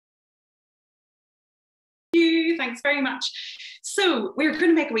thanks very much. So we're going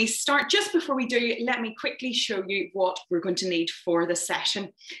to make a wee start. Just before we do, let me quickly show you what we're going to need for the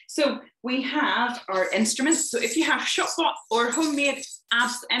session. So we have our instruments. So if you have shop bought or homemade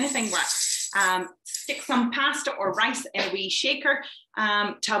apps, anything works. Stick some pasta or rice in a wee shaker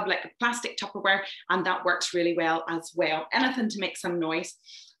tub, like a plastic Tupperware, and that works really well as well. Anything to make some noise.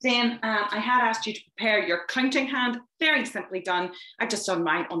 Then I had asked you to prepare your counting hand. Very simply done. I've just done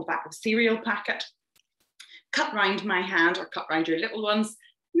mine on the back of a cereal packet. Cut round my hand, or cut round your little ones,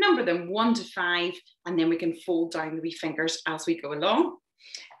 number them 1 to 5, and then we can fold down the wee fingers as we go along.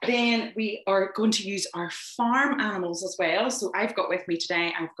 Then we are going to use our farm animals as well. So I've got with me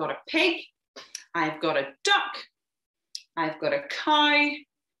today, I've got a pig, I've got a duck, I've got a cow,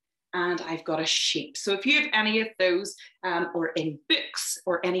 and I've got a sheep. So if you have any of those or in books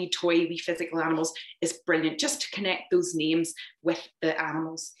or any toy wee physical animals, is brilliant just to connect those names with the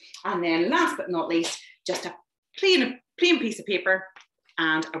animals. And then last but not least, just a plain piece of paper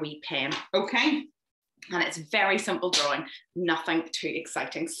and a wee pen, okay? And it's very simple drawing, nothing too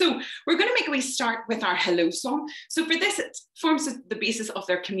exciting. So we're going to make a wee start with our hello song. So for this, it forms the basis of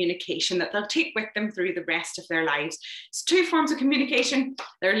their communication that they'll take with them through the rest of their lives. It's 2 forms of communication.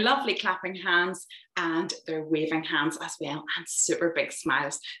 They're lovely clapping hands and they're waving hands as well, and super big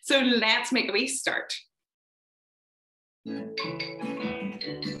smiles. So let's make a wee start.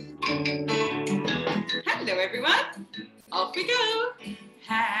 Hello everyone, off we go.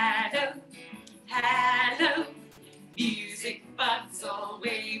 Hello, hello, music buds all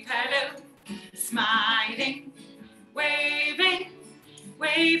wave hello, smiling, waving,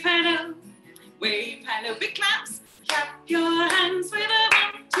 wave hello, big claps, clap your hands with a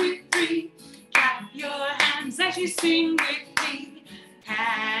 1, 2, 3, clap your hands as you sing with me.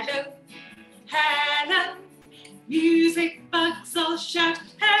 Hello, hello, music bugs all shout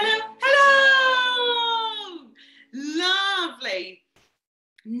hello, hello. Lovely.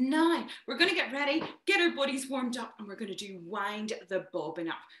 Now we're going to get ready, get our bodies warmed up, and we're going to do wind the bobbin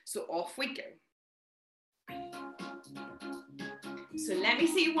up. So off we go. So let me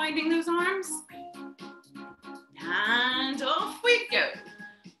see you winding those arms. And off we go.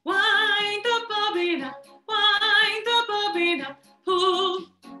 Wind the bobbin up, wind the bobbin up, pull,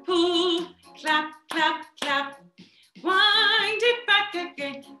 pull, clap, clap, clap. Wind it back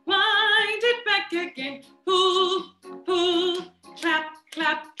again, wind it back again, pull, pull, clap,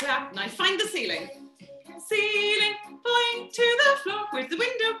 clap, clap. Now find the ceiling. Ceiling, point to the floor. Where's the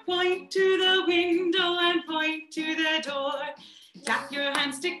window? Point to the window and point to the door. Clap your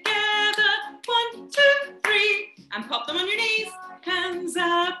hands together, 1, 2, 3, and pop them on your knees. Hands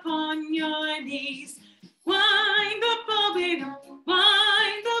up on your knees. Wind the bobbin up,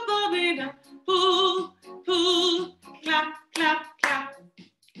 wind the bobbin up, pull, pull, clap, clap, clap.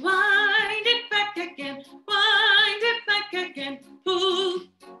 Wind it back again, wind it back again, pull,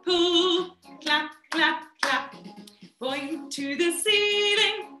 pull, clap, clap, clap. Point to the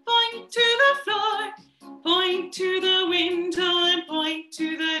ceiling, point to the floor, point to the window and point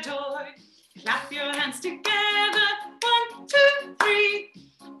to the door. Clap your hands together, 1, 2, 3.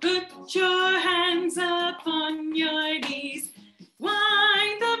 Put your hands up on your knees.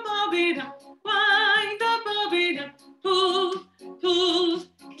 Wind the bobbin up, wind the bobbin up, pull, pull,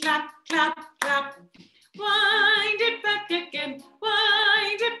 clap, clap, clap. Wind it back again,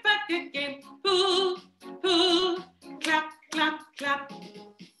 wind it back again, pull, pull, clap, clap, clap.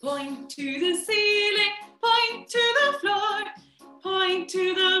 Point to the ceiling, point to the floor, point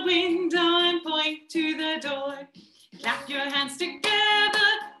to the window and point to the door. Clap your hands together,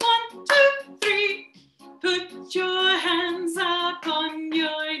 1, 2, 3. Put your hands up on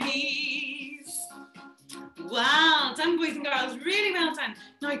your knees. Wow, done boys and girls, really well done.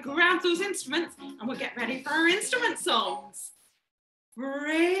 Now grab those instruments and we'll get ready for our instrument songs.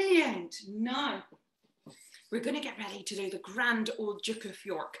 Brilliant. Now we're going to get ready to do the grand old Duke of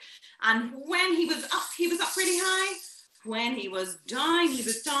York. And when he was up really high. When he was down, he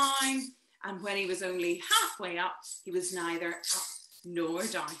was down. And when he was only halfway up, he was neither up nor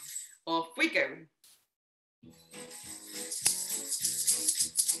down. Off we go.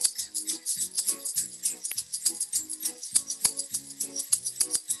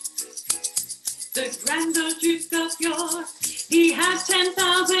 The grand old Duke of York, he had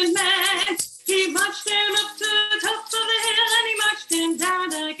 10,000 men. He marched them up to the top of the hill and he marched them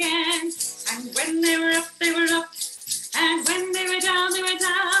down again. And when they were up, they were up. And when they were down, they were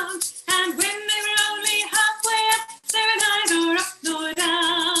down. And when they were only halfway up, they were neither up nor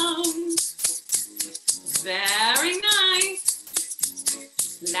down. Very nice.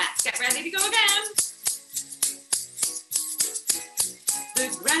 Let's get ready to go again. The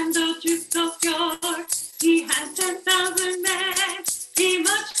grand old Duke of York, He had 10,000 men. He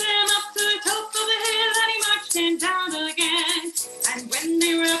marched them up to the top of the hill, and he marched them down again. And when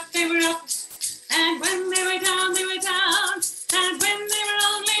they were up, they were up. And when they were down, they were down. And when they were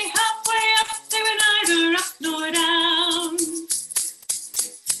only halfway up, they were neither up nor down.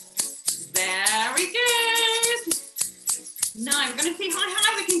 Very good. Now we're going to see how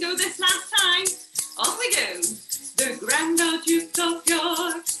high we can go this last time. Off we go. The Grand Old Duke of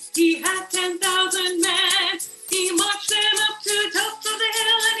York, he had 10,000 men. He marched them up to the top of the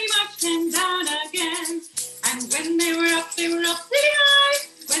hill, and he marched them down again. And when they were up the high.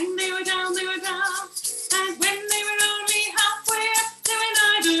 When they were down, they were down. And when they were only halfway up, they were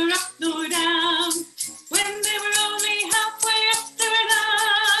neither up nor down. When they were only halfway up, they were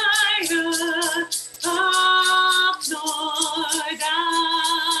neither up nor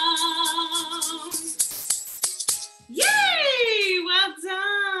down. Yay! Well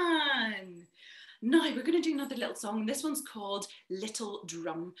done. Now we're going to do another little song. This one's called Little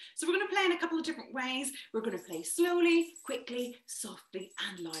Drum. So we're going to play in a couple of different ways. We're going to play slowly, quickly, softly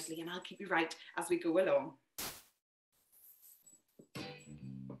and loudly, and I'll keep you right as we go along.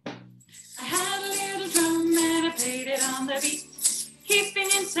 I had a little drum and I played it on the beat,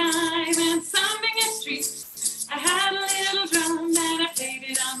 keeping in time and sounding in street. I had a little drum and I played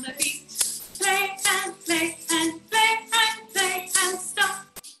it on the beat, play and play and play and play and stop.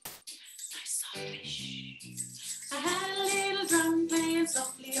 I had a little drum playing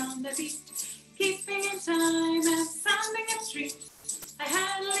softly on the beat, keeping in time and sounding in street. I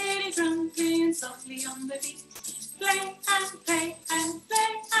had a little drum playing softly on the beat, play and play and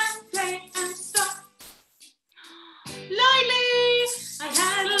play and play and stop. Lightly, I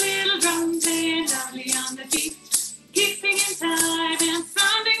had a little drum playing loudly on the beat, keeping in time and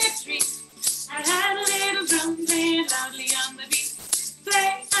sounding in street. I had a little drum playing loudly on the beat,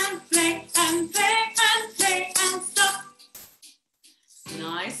 play and play and play and play and stop.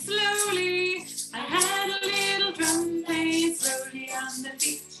 Nice slowly, I had a little drum playing slowly on the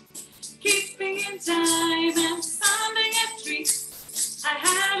beat, keeping in time and sounding a treat. I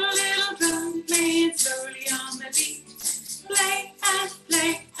had a little drum playing slowly on the beat, play and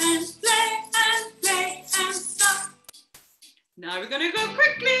play and play and play and stop. Now we're gonna go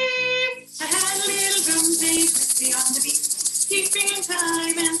quickly. I had a little drum playing quickly on the beat, keeping in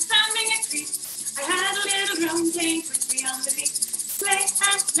time and sounding a treat. I had a little drum playing quickly on the beat, play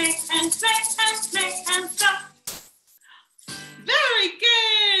and play and play and play and stop. Very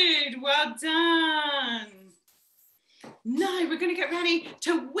good, well done. Now we're going to get ready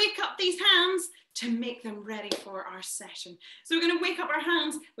to wake up these hands to make them ready for our session. So we're going to wake up our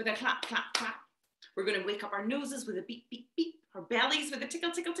hands with a clap, clap, clap. We're going to wake up our noses with a beep, beep, beep. Our bellies with a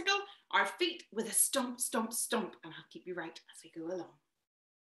tickle, tickle, tickle. Our feet with a stomp, stomp, stomp. And I'll keep you right as we go along.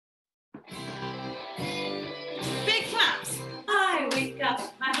 Big claps. I wake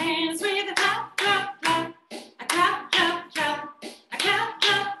up my hands with a clap, clap, clap. A clap, clap, clap. A clap,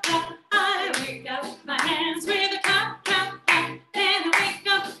 clap, clap. I wake up my hands with a clap, clap, clap. Then I wake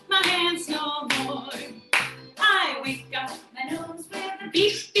up my hands no more. I wake up my nose with a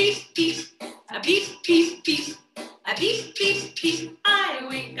beep, beep, beep. A beep, beep, beep. A beep, beep, beep. I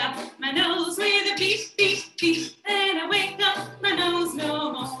wake up my nose with a beep, beep, beep. Then I wake up my nose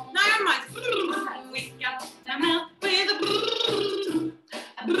no more. Now your mouth. I wake up my mouth with a brrrr,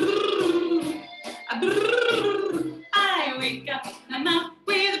 a brrrr, a brrrr. I wake up my mouth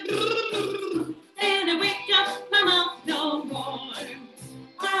with a brrrr. Then I wake up my mouth no more.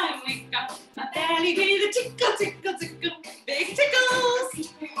 I wake up my belly with a tickle, tickle, tickle. Big tickles.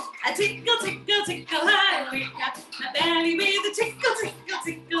 A tickle, tickle, tickle. I wake up my belly with a tickle, tickle,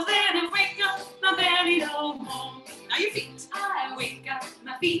 tickle. Then I wake up my belly no more. Now your feet. I wake up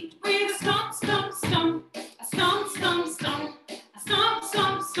my feet with a stomp, stomp, stomp. A stomp, stomp, stomp. A stomp,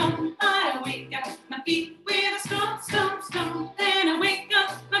 stomp, stomp. I wake up my feet with a stomp, stomp, stomp. Then I wake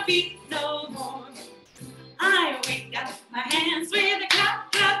up my feet no more. I wake up my hands with a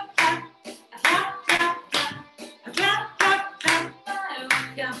clap, clap, clap. A clap, clap, clap. A clap, clap, clap. I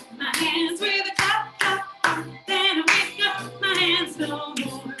wake up my hands with a clap, clap, clap. Then I wake up my hands no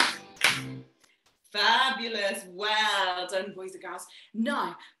more. Fabulous. Well done, boys and girls.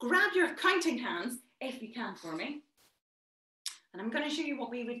 Now, grab your counting hands, if you can, for me. And I'm going to show you what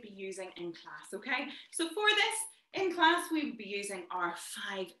we would be using in class, okay? So for this, in class, we would be using our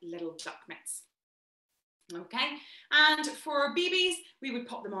 5 little duck mitts. Okay, and for babies, we would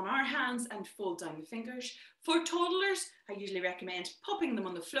pop them on our hands and fold down the fingers. For toddlers, I usually recommend popping them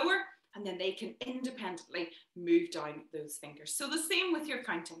on the floor, and then they can independently move down those fingers. So the same with your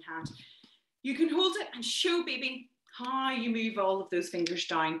counting hand. You can hold it and show baby how you move all of those fingers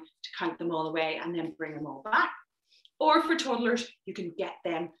down to count them all away and then bring them all back. Or for toddlers, you can get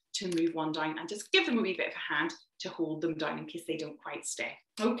them to move one down and just give them a wee bit of a hand to hold them down in case they don't quite stay.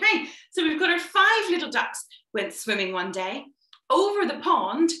 Okay, so we've got our 5 little ducks went swimming one day over the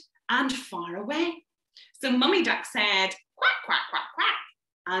pond and far away. So Mummy Duck said, quack, quack, quack, quack,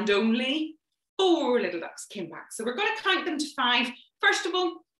 and only 4 little ducks came back. So we're going to count them to 5, first of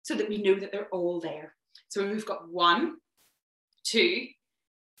all, so that we know that they're all there. So we've got 1, 2,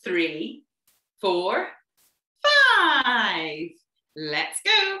 3, 4, 5. Let's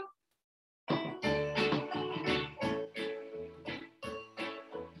go.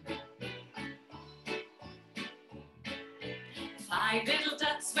 5 little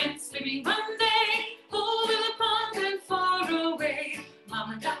ducks went swimming one day over the pond and far away.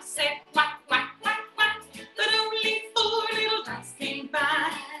 Mama Duck said quack, quack, quack, quack, but only 4 little ducks came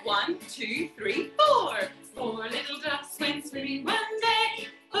back. 1, 2, 3, 4. 4 little ducks went swimming one day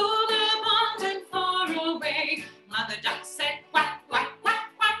over the pond and far away. Mother Duck said quack, quack,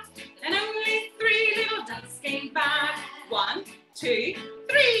 quack, quack, and only 3 little ducks came back. 1, 2,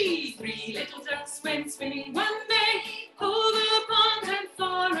 3. 3 little ducks went swimming one day over the pond and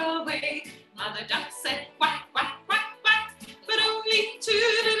far away. Mother Duck said quack, quack, quack, quack, but only 2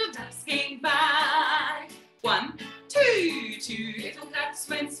 little ducks came back. 1, 2. 2 little ducks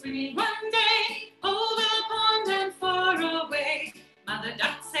went swimming one day over the pond and far away. Mother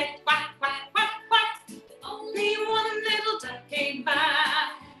Duck said quack, quack, quack, quack, but only 1 little duck came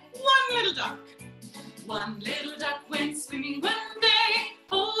back. 1 little duck. 1 little duck went swimming one day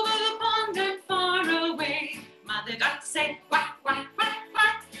over the pond and far away. Mother Duck said quack, quack, quack,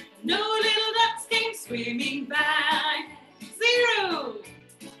 quack. No little ducks came swimming back. 0.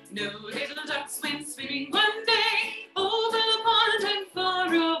 No little ducks went swimming one day over the pond and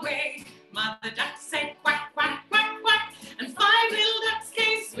far away. Mother Duck said quack, quack, quack, quack, and 5 little ducks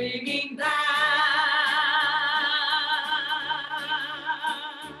came swimming back.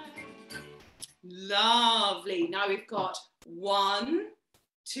 Lovely. Now we've got 1,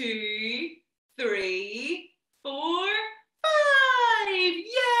 2, 3, 4, 5. Yay!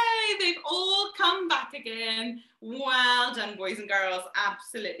 They've all come back again. Well done, boys and girls.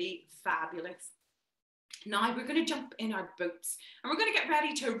 Absolutely fabulous. Now we're going to jump in our boats and we're going to get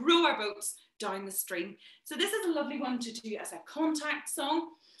ready to row our boats down the stream. So this is a lovely one to do as a contact song.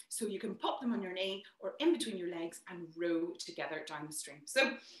 So you can pop them on your knee or in between your legs and row together down the stream. So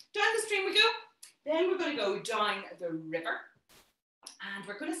down the stream we go. Then we're going to go down the river. And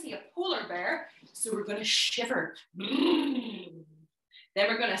we're going to see a polar bear, so we're going to shiver. Then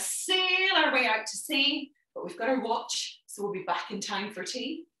we're going to sail our way out to sea, but we've got our watch, so we'll be back in time for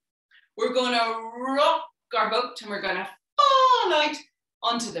tea. We're going to rock our boat, and we're going to fall out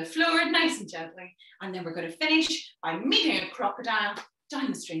onto the floor nice and gently. And then we're going to finish by meeting a crocodile down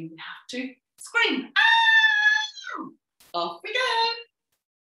the stream. We have to scream. Ah! Off we go.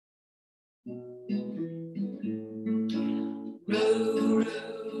 Row,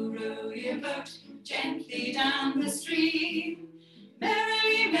 row, row your boat gently down the stream.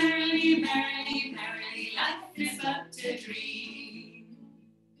 Merrily, merrily, merrily, merrily, life is but a dream.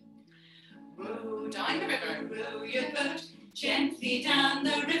 Row down the river, row your boat gently down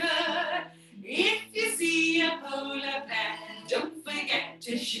the river. If you see a polar bear, don't forget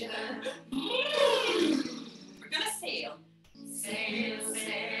to shiver. We're gonna sail. Sail,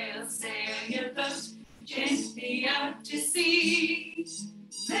 sail, sail your boat gently out to sea.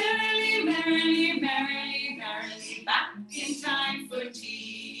 Merrily, merrily, merrily, merrily, back in time for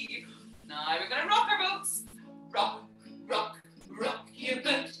tea. Now we're going to rock our boats. Rock, rock, rock your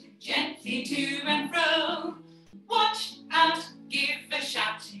boat gently to and fro. Watch out, give a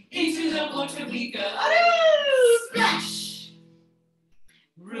shout, into the water we go. Oh, splash!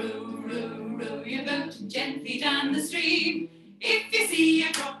 Row, row, row your boat gently down the stream. If you see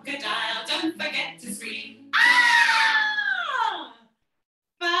a crocodile, don't forget to scream. Ah!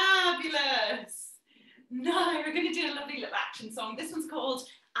 Fabulous. Now we're going to do a lovely little action song. This one's called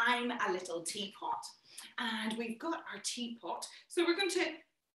I'm a Little Teapot. And we've got our teapot. So we're going to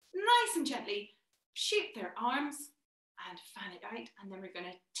nice and gently shape their arms and fan it out. And then we're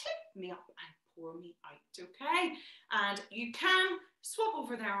going to tip me up and pour me out, okay? And you can swap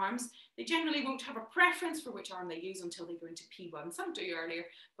over their arms. They generally won't have a preference for which arm they use until they go into P1. Some do earlier,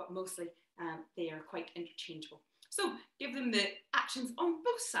 but mostly they are quite interchangeable. So give them the actions on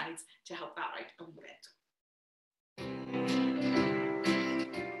both sides to help that out a bit.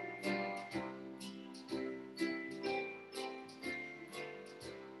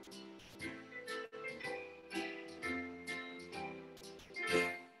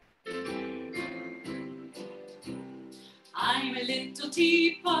 a little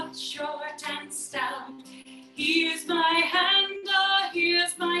teapot, short and stout. Here's my handle,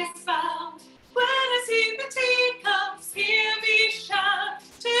 here's my spout. When I see the teacups, hear me shout.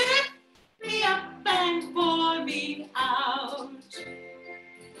 Tip me up and pour me out.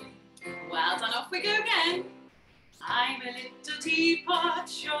 Well done, off we go again. I'm a little teapot,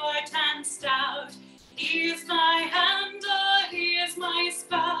 short and stout. Here's my handle, here's my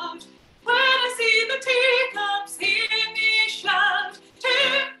spout. When I see the teacups, hear me shout.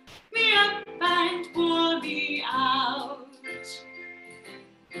 Tip me up and pour me out.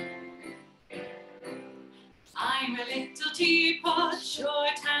 I'm a little teapot,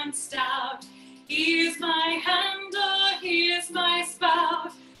 short and stout. Here's my handle, here's my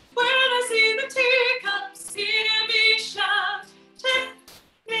spout. When I see the teacups, hear me shout. Tip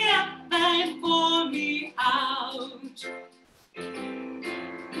me up and pour me out.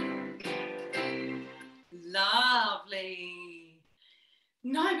 Lovely.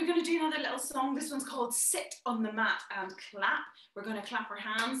 Now we're going to do another little song. This one's called Sit on the Mat and Clap. We're going to clap our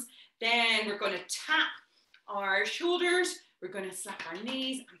hands. Then we're going to tap our shoulders. We're going to slap our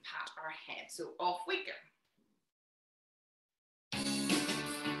knees and pat our head. So off we go.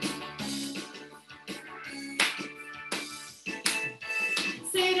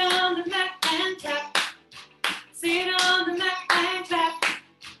 Sit on the mat and clap. Sit on the mat and clap.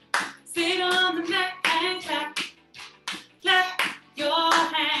 Sit on the mat and clap. Clap your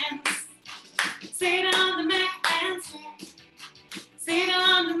hands. Sit on the mat and slap. Sit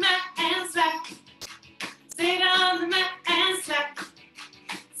on the mat and slap. Sit on the mat and slap.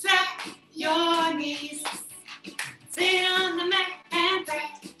 Slap your knees. Sit on the mat and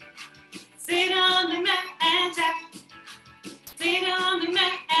tap. Sit on the mat and tap. Sit on the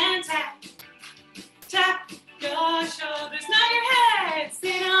mat and tap. Tap your shoulders, not your head.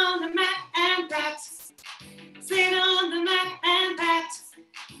 Sit on the mat and pat. Sit on the mat and pat.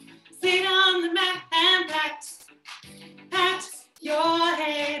 Sit on the mat and pat. Pat your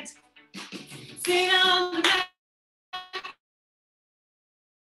head. Sit on the mat.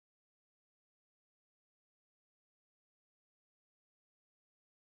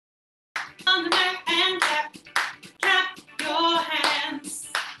 On the mat and clap. Clap your hands.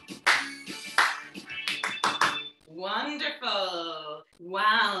 Wonderful.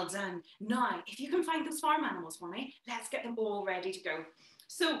 Well done. Now, if you can find those farm animals for me, let's get them all ready to go.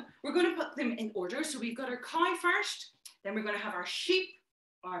 So we're going to put them in order. So we've got our cow first, then we're going to have our sheep,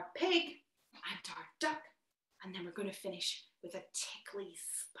 our pig, and our duck, and then we're going to finish with a tickly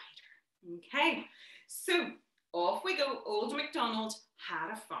spider. Okay, so off we go. Old MacDonald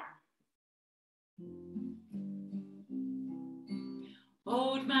had a farm.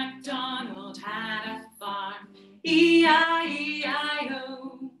 Old MacDonald had a farm, E-I-E-I-O,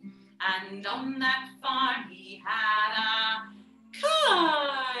 and on that farm he had a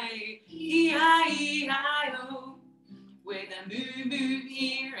cow, E-I-E-I-O, with a moo-moo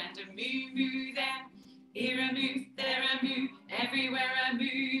here and a moo-moo there, here a moo, there a moo, everywhere a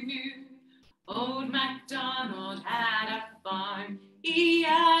moo-moo. Old MacDonald had a farm,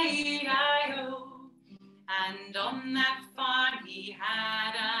 E-I-E-I-O, and on that farm he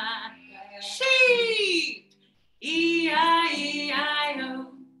had a sheep, E-I-E-I-O,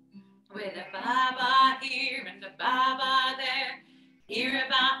 with a ba-ba here and a ba-ba there, here a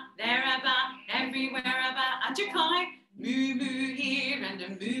ba, there a ba, everywhere a ba, and your cow, moo-moo here and a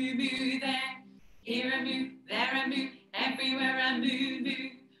moo-moo there, here a moo, there a moo, everywhere a moo-moo.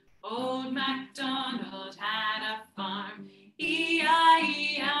 Old MacDonald had a farm,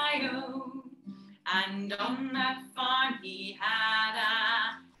 E-I-E-I-O, and on that farm he had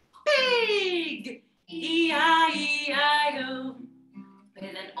a pig, E-I-E-I-O, with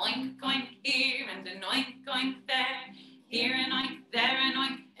an oink oink here and an oink oink there, here an oink, there an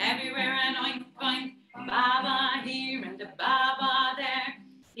oink, everywhere an oink oink, ba-ba here and a ba-ba there,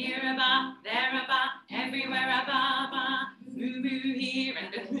 here a ba, there a ba, everywhere a ba-ba, moo-moo here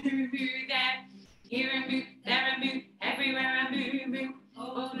and a moo-moo there, here a moo, there a moo, everywhere a moo-moo.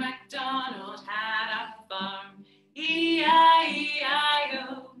 Old MacDonald had a farm, E-I-E-I-O,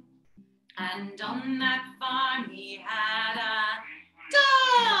 and on that farm he had a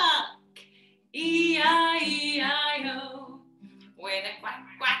duck, E-I-E-I-O, with a quack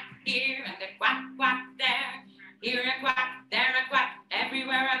quack here and a quack quack there, here a quack, there a quack,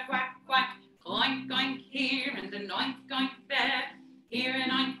 everywhere a quack quack, oink oink here and an oink oink there, here an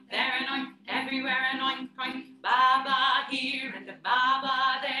oink, there an oink, everywhere an oink oink, ba-ba here and a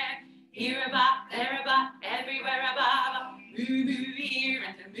ba-ba there, here a ba, there a ba, everywhere a ba-ba, moo-moo here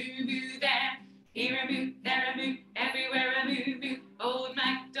and a moo-moo there, here a moo, there a moo, everywhere a moo-moo. Old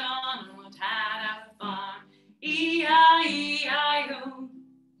MacDonald had a farm, E-I-E-I-O.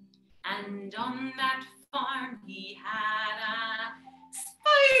 And on that farm he had a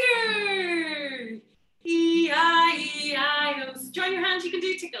spider. E-I-E-I-O. So join your hands, you can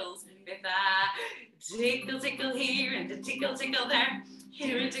do tickles. With a tickle, tickle here and a tickle, tickle there.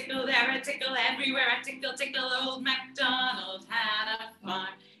 Here a tickle, there a tickle, everywhere a tickle, tickle. Old MacDonald had a farm.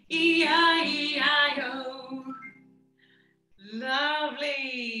 E-I-E-I-O.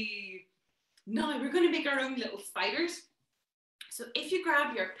 Lovely. Now we're going to make our own little spiders. So if you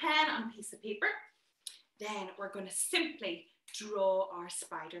grab your pen and piece of paper, then we're going to simply draw our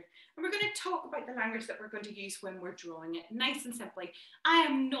spider. And we're going to talk about the language that we're going to use when we're drawing it, nice and simply. I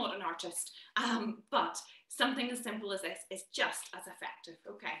am not an artist, but something as simple as this is just as effective.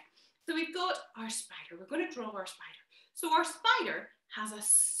 Okay, so we've got our spider. We're going to draw our spider. So our spider has a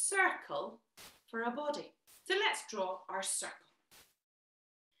circle for a body. So let's draw our circle.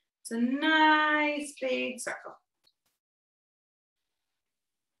 It's a nice big circle.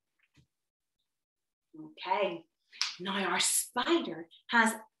 Okay, now our spider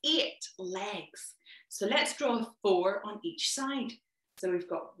has 8 legs. So let's draw 4 on each side. So we've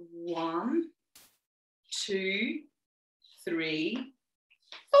got 1, 2, 3,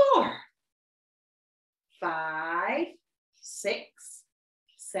 4, 5, 6,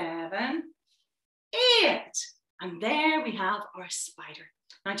 7, 8. And there we have our spider.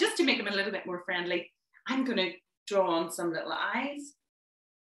 Now just to make him a little bit more friendly, I'm going to draw on some little eyes,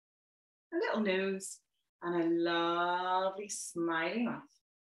 a little nose, and a lovely smiling mouth.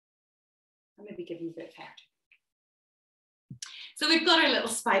 I'll maybe give him a bit of hair. So we've got our little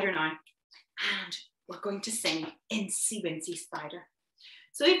spider now, and we're going to sing Incy Wincy Spider.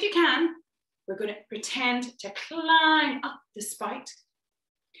 So if you can, we're going to pretend to climb up the spout.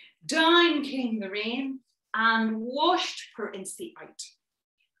 Down came the rain and washed poor Incy out.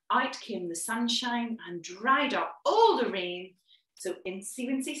 Out came the sunshine and dried up all the rain. So Incy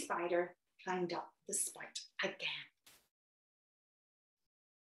Wincy Spider climbed up the spout again.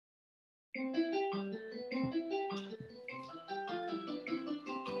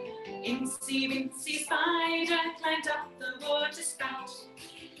 Incy Wincy Spider climbed up the water spout.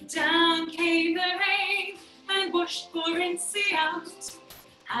 Down came the rain and washed poor Incy out.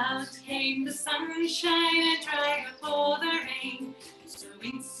 Out came the sunshine and dried up all the rain. So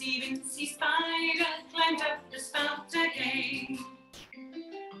Incy Wincy Spider climbed up the spout again.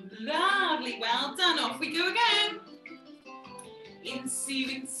 Lovely, well done, off we go again. Incy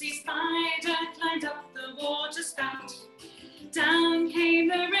Wincy Spider climbed up the water spout. Down came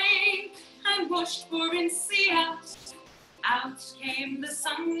the rain and washed poor Incy out. Out came the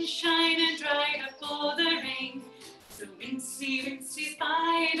sunshine and dried up all the rain. So Incy Wincy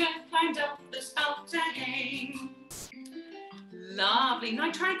Spider climbed up the spout again. Lovely, now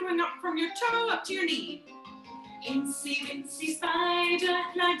try going up from your toe up to your knee. Incy Wincy Spider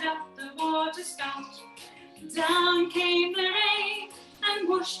climbed up the water spout. Down came the rain and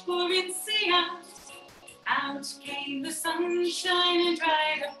washed poor Incy out. Out came the sunshine and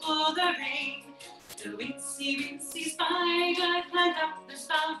dried up all the rain. So Incy Wincy Spider climbed up the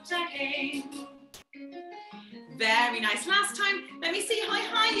spout again. Very nice. Last time, let me see how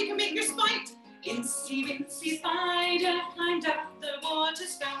high you can make your spout. Incy Wincy Spider climbed up the water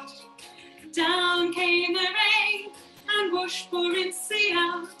spout. Down came the rain and washed poor Incy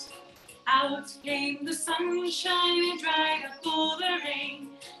out. Out came the sunshine and dried up all the rain.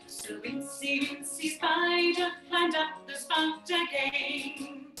 So Incy Wincy Spider climbed up the spout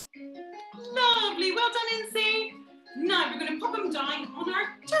again. Lovely, well done Incy. Now we're going to pop him down on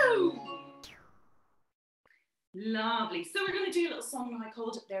our toe. Lovely, so we're going to do a little song now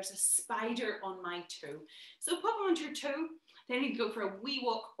called There's a Spider on My Toe. So pop him onto your toe, then you go for a wee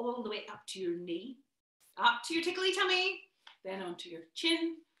walk all the way up to your knee, up to your tickly tummy, then onto your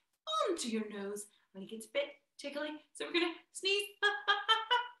chin, onto your nose, and he gets a bit tickly. So we're going to sneeze,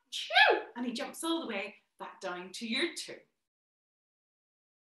 chew, and he jumps all the way back down to your toe.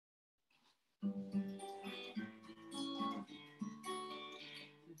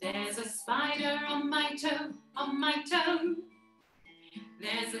 There's a spider on my toe, on my toe.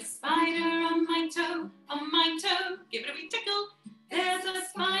 There's a spider on my toe, on my toe. Give it a wee tickle. There's a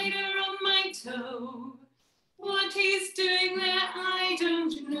spider on my toe. What he's doing there, I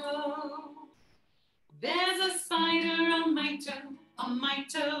don't know. There's a spider on my toe, on my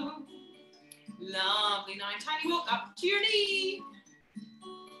toe. Lovely, now tiny walk up to your knee.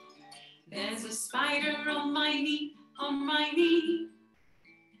 There's a spider on my knee, on my knee.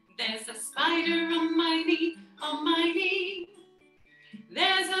 There's a spider on my knee, on my knee.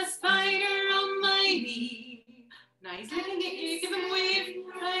 There's a spider on my knee. Nice looking at you, give him a wave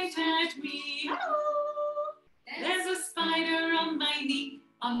right at me. Hello. There's a spider on my knee,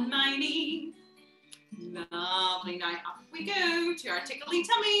 on my knee. Lovely. Now up we go to our tickly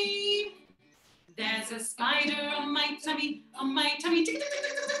tummy. There's a spider on my tummy, on my tummy.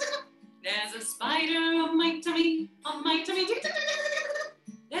 There's a spider on my tummy, on my tummy.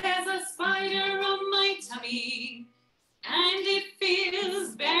 There's a spider on my tummy, and it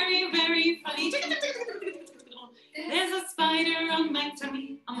feels very, very funny. There's a spider on my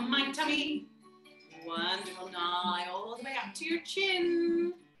tummy, on my tummy. Wonderful. Now all the way up to your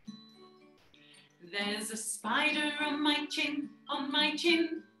chin. There's a spider on my chin, on my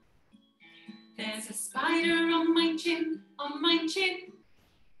chin. There's a spider on my chin, on my chin.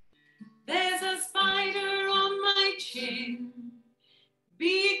 There's a spider on my chin.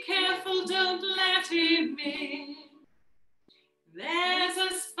 Be careful, don't let him in. There's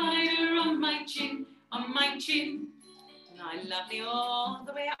a spider on my chin, on my chin. Now lovely all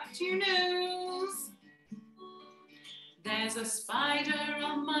the way up to your nose. There's a spider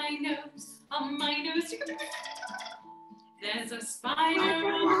on my nose, on my nose. There's a spider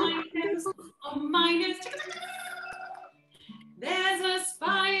on my nose, on my nose. There's a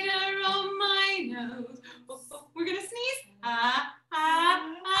spider on my nose. Oh, oh, we're gonna sneeze. Ah,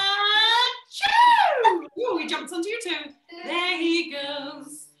 ah, ah, choo! Ooh, he jumps onto your toe. There he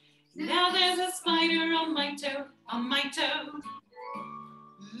goes. Now there's a spider on my toe, on my toe.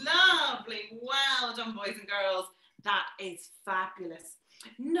 Lovely. Well done, boys and girls. That is fabulous.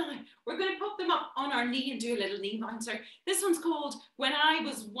 Now, we're going to pop them up on our knee and do a little knee bouncer. This one's called When I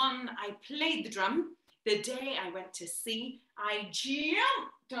Was One, I Played the Drum. The day I went to sea, I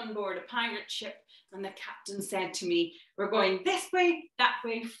jumped on board a pirate ship and the captain said to me, we're going this way, that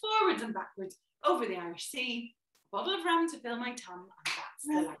way, forwards and backwards, over the Irish Sea. A bottle of rum to fill my tum, and that's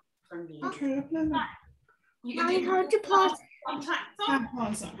the life for me. Okay, Now, you can do contact,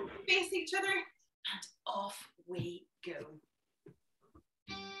 face each other, and off we go.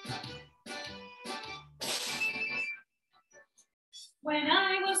 When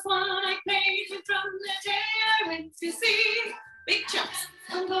I was one, I played the drum the day I went to sea. Big jumps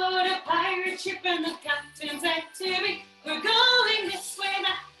on board a pirate ship, and the captain said to me, we're going this way,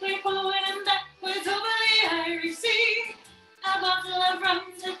 that way, forward and backwards over the Irish Sea. A bottle of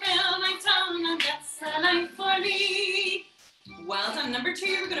rum to fill my tongue, and that's the life for me. Well done. Number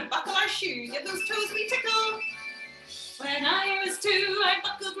 2, we're going to buckle our shoe. Get those toes we tickle. When I was 2, I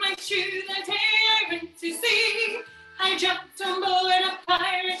buckled my shoe the day I went to sea. I jumped on board a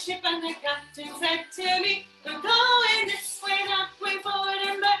pirate ship, and the captain said to me, we're going this way, that way, forward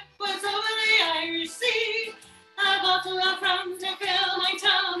and backwards over the Irish Sea. A bottle of rum to fill my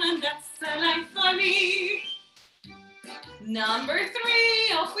tongue, and that's the life for me. Number 3,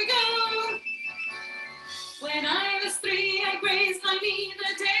 off we go. When I was 3, I grazed my knee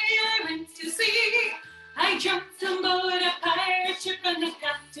the day I went to sea. I jumped on board a pirate ship, and the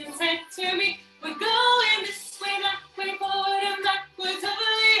captain said to me, we're going this way, that way, forward and backwards over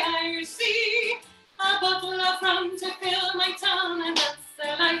the Irish Sea. A bottle of rum to fill my tongue, and that's the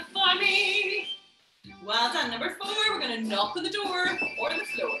life for me. Well done. Number 4, we're going to knock on the door or the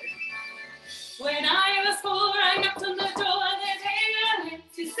floor. When I was 4, I knocked on the door the day I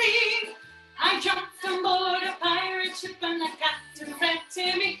went to sea. I jumped on board a pirate ship, and the captain said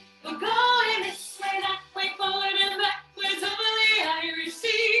to me, we're going this way, that way, forward and backwards over the Irish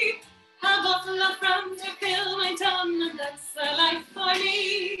Sea. A bottle of rum to fill my tongue, and that's the life for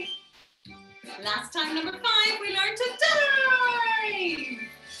me. Last time, number 5, we learned to dive.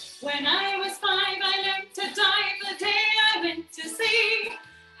 When I was 5, I learned to dive the day I went to sea.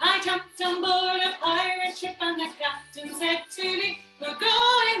 I jumped on board a pirate ship, and the captain said to me, we're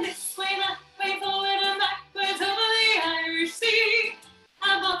going this way, that way, forward and backwards over the Irish Sea.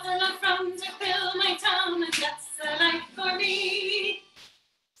 A bottle of rum to fill my tongue, and that's the life for me.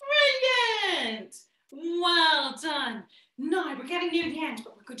 Brilliant! Well done. Now we're getting near the end,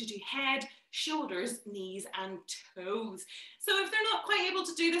 but we're going to do head, shoulders, knees and toes. So if they're not quite able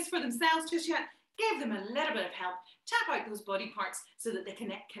to do this for themselves just yet, give them a little bit of help. Tap out those body parts so that they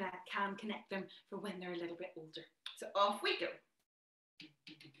can connect them for when they're a little bit older. So off we go.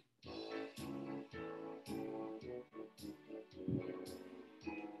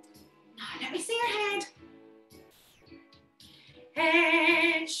 Now let me see your head.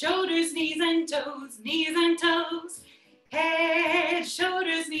 Head, shoulders, knees and toes, knees and toes. Head,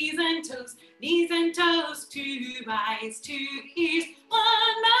 shoulders, knees and toes, knees and toes. 2 eyes, 2 ears, 1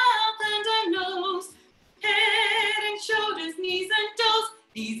 mouth and a nose. Head and shoulders, knees and toes,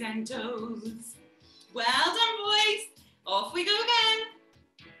 knees and toes. Well done, boys. Off we go again.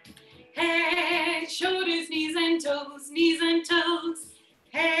 Head, shoulders, knees and toes, knees and toes.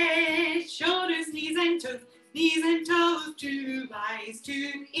 Head, shoulders, knees and toes, knees and toes, 2 eyes,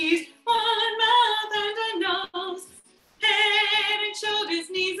 2 ears, 1 mouth and a nose. Head and shoulders,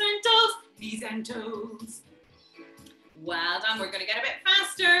 knees and toes, knees and toes. Well done. We're going to get a bit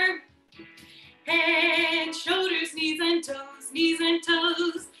faster. Head, shoulders, knees and toes, knees and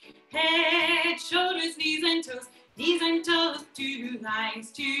toes. Head, shoulders, knees and toes, knees and toes. 2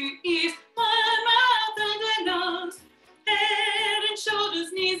 eyes, 2 ears, 1 mouth and a nose. Head and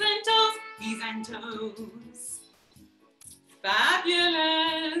shoulders, knees and toes, knees and toes.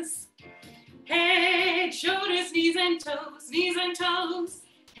 Fabulous. Head, shoulders, knees and toes, knees and toes.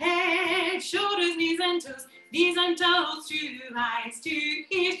 Head, shoulders, knees and toes, knees and toes. 2 eyes, 2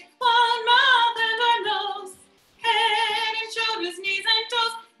 ears, 1 mouth and a nose. Head and shoulders, knees and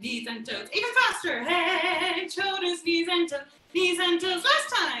toes, knees and toes. Even faster. Head, shoulders, knees and toes, knees and toes. Last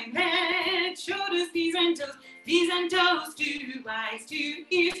time. Head, shoulders, knees and toes, knees and toes. 2 eyes, 2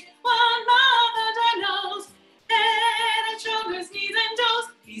 ears, 1 mouth and a nose. Head and shoulders, knees and toes,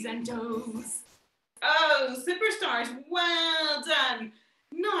 knees and toes. Oh, superstars, well done.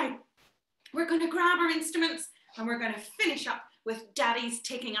 Now, we're going to grab our instruments and we're going to finish up with Daddy's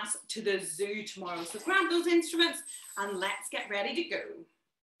taking us to the zoo tomorrow. So grab those instruments and let's get ready to go.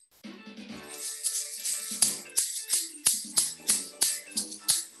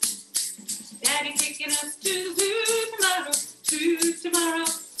 Daddy's taking us to the zoo tomorrow, tomorrow,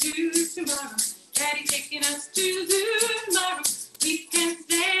 tomorrow. Daddy's taking us to the zoo tomorrow. We can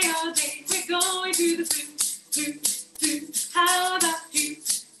stay all day. We're going to the zoo, zoo. How about you?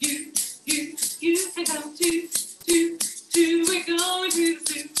 You can come too. We're going to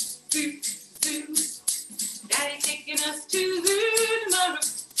the zoo, zoo. Daddy's taking us to the zoo tomorrow,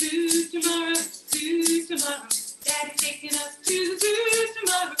 tomorrow, tomorrow. Daddy's taking us to the zoo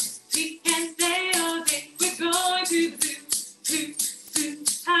tomorrow. We can stay all day. We're going to the zoo, zoo.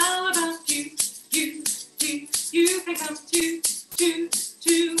 How about you? You can come too.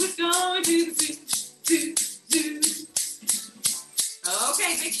 We're going to the zoo, zoo.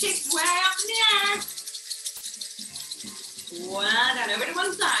 Okay, big shakes way up in the air. Well done, over to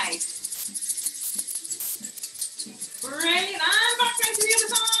one side. Brilliant, and back down to the other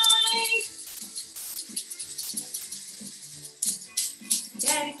side.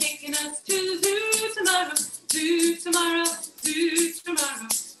 Daddy's taking us to the zoo tomorrow, tomorrow, tomorrow.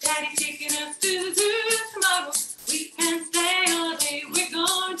 Daddy's taking us to the zoo tomorrow. We can stay all day. We're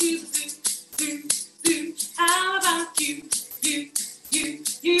going to the zoo, zoo. How about you?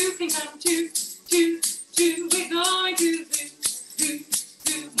 You can come too. We're going to the zoo,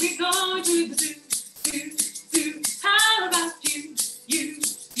 zoo. We're going to the zoo, zoo. How about you?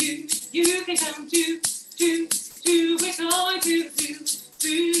 You can come too. We're going to the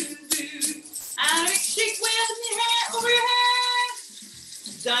zoo, zoo. And a big shake way up in your hair, over your head.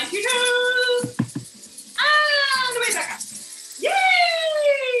 Down to your toes. And way back up. Yay!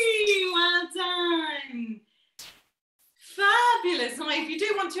 Well done. Fabulous. Now, if you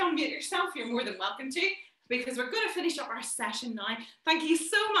do want to unmute yourself, you're more than welcome to, because we're going to finish up our session now. Thank you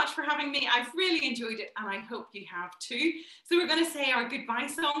so much for having me. I've really enjoyed it, and I hope you have too. So we're going to say our goodbye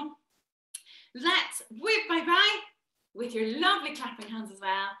song. Let's wave bye-bye with your lovely clapping hands as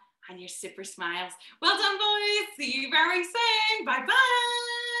well, and your super smiles. Well done, boys. See you very soon.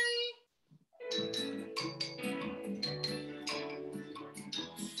 Bye-bye.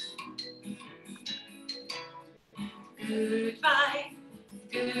 Goodbye,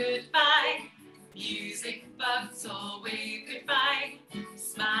 goodbye. Music bugs all wave goodbye.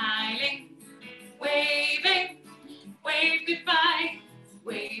 Smiling, waving, wave goodbye,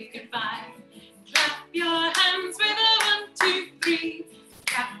 wave goodbye. Clap your hands with a 1, 2, 3.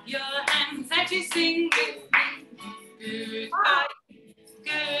 Clap your hands as you sing with me. Goodbye,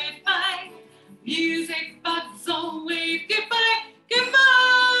 goodbye. Music bugs all wave goodbye,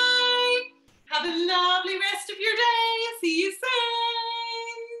 goodbye. Have a lovely rest of your day. See you soon.